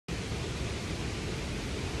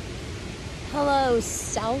Hello,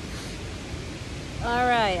 South.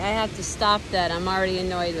 Alright, I have to stop that. I'm already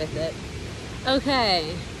annoyed with it.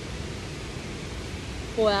 Okay.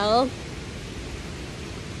 Well,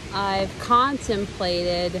 I've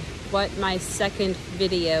contemplated what my second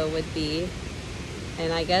video would be,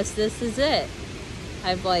 and I guess this is it.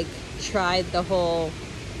 I've tried the whole,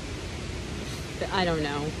 I don't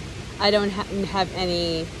know. I don't have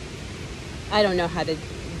any, I don't know how to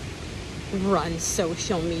run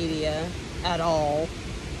social media at all.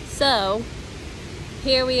 So,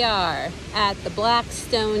 here we are at the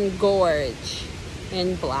Blackstone Gorge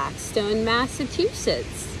in Blackstone,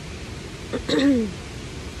 Massachusetts.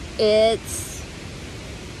 It's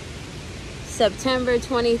September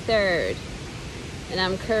 23rd, and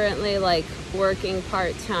I'm currently working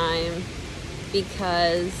part-time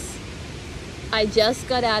because I just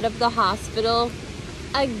got out of the hospital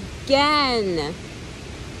again.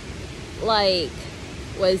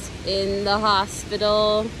 Was in the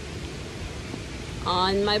hospital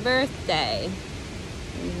on my birthday.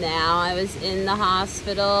 Now I was in the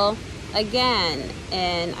hospital again,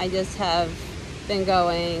 and I just have been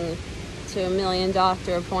going to a million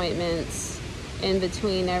doctor appointments in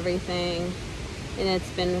between everything, and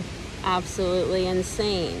it's been absolutely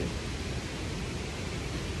insane.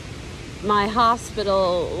 My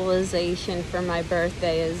hospitalization for my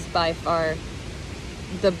birthday is by far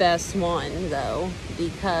the best one, though,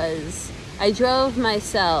 because I drove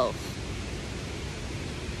myself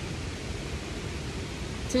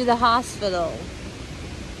to the hospital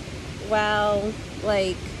while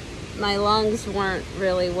my lungs weren't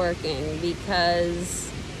really working,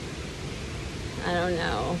 because I don't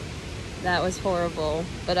know, that was horrible.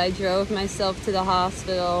 But I drove myself to the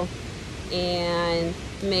hospital and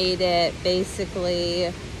made it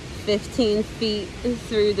basically 15 feet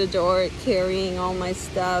through the door, carrying all my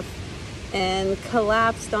stuff, and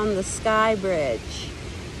collapsed on the sky bridge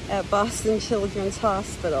at Boston Children's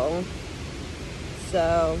Hospital.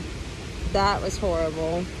 So that was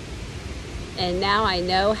horrible. And now I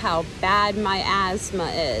know how bad my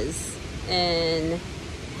asthma is and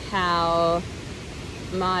how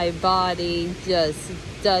my body just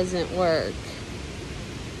doesn't work.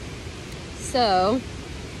 So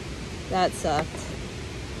that sucked.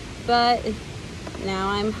 But now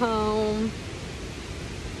I'm home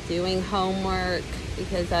doing homework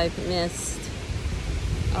because I've missed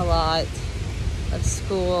a lot of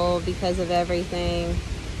school because of everything.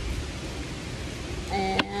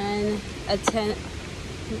 And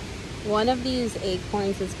one of these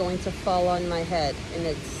acorns is going to fall on my head, and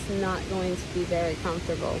it's not going to be very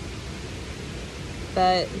comfortable.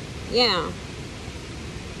 But yeah.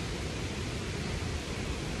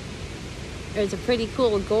 There's a pretty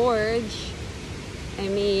cool gorge. I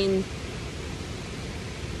mean,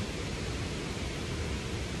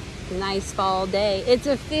 nice fall day. It's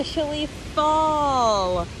officially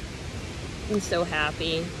fall. I'm so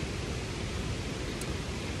happy.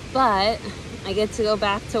 But I get to go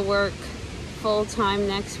back to work full-time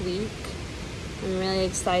next week. I'm really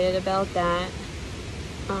excited about that.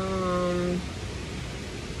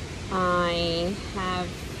 I have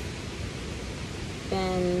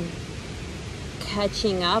been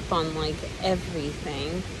catching up on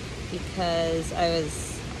everything because I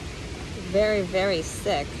was very, very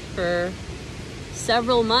sick for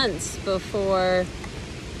several months before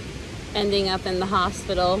ending up in the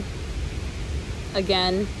hospital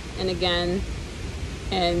again and again.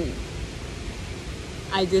 And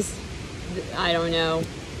I don't know.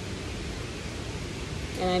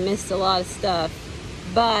 And I missed a lot of stuff,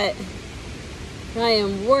 but I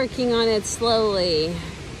am working on it slowly.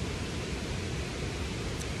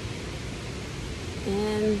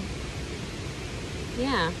 And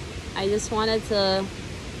yeah, I just wanted to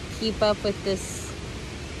keep up with this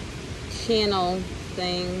channel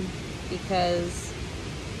thing because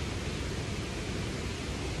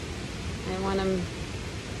I want to,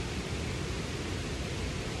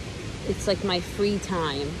 it's my free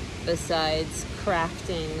time besides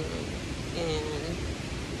crafting and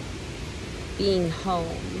being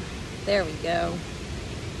home. There we go.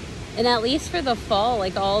 And at least for the fall,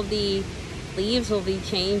 all the leaves will be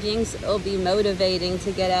changing, so it'll be motivating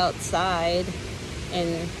to get outside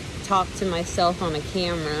and talk to myself on a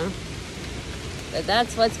camera. But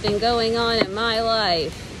that's what's been going on in my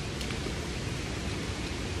life.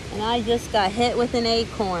 And I just got hit with an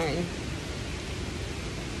acorn.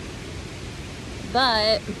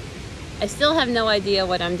 But I still have no idea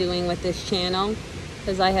what I'm doing with this channel,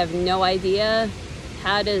 because I have no idea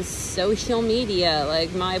how does social media,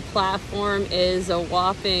 my platform is a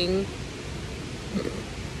whopping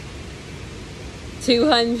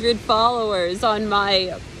 200 followers on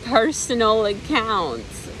my personal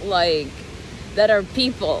accounts, like, that are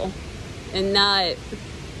people, and not,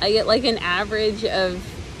 I get like an average of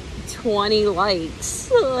 20 likes.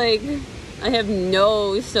 Like, I have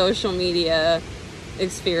no social media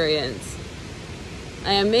experience.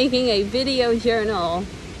 I am making a video journal,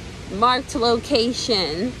 marked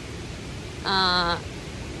location,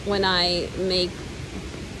 when I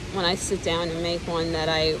sit down and make one that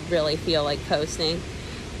I really feel like posting.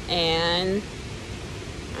 And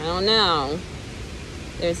I don't know,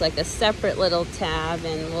 there's like a separate little tab,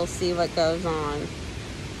 and we'll see what goes on.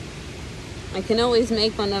 I can always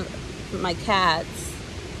make one of my cats,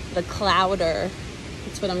 the Clouder.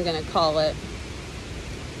 That's what I'm gonna call it,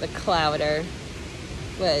 the Clouder,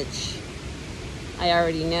 which I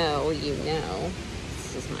already know, you know,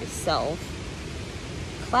 this is myself.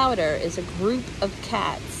 Clouder is a group of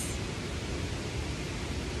cats.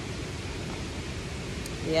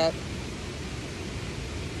 Yep.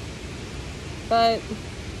 But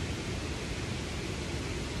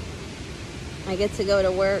I get to go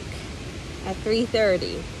to work at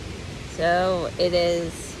 3:30. So it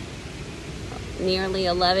is nearly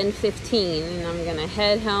 11:15, and I'm gonna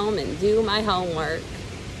head home and do my homework.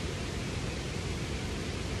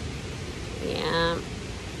 Yeah.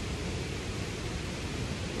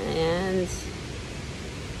 And just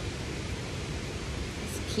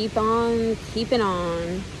keep on keeping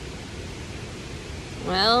on.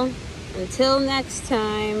 Well, until next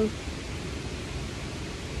time.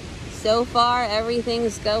 So far,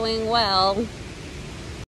 everything's going well.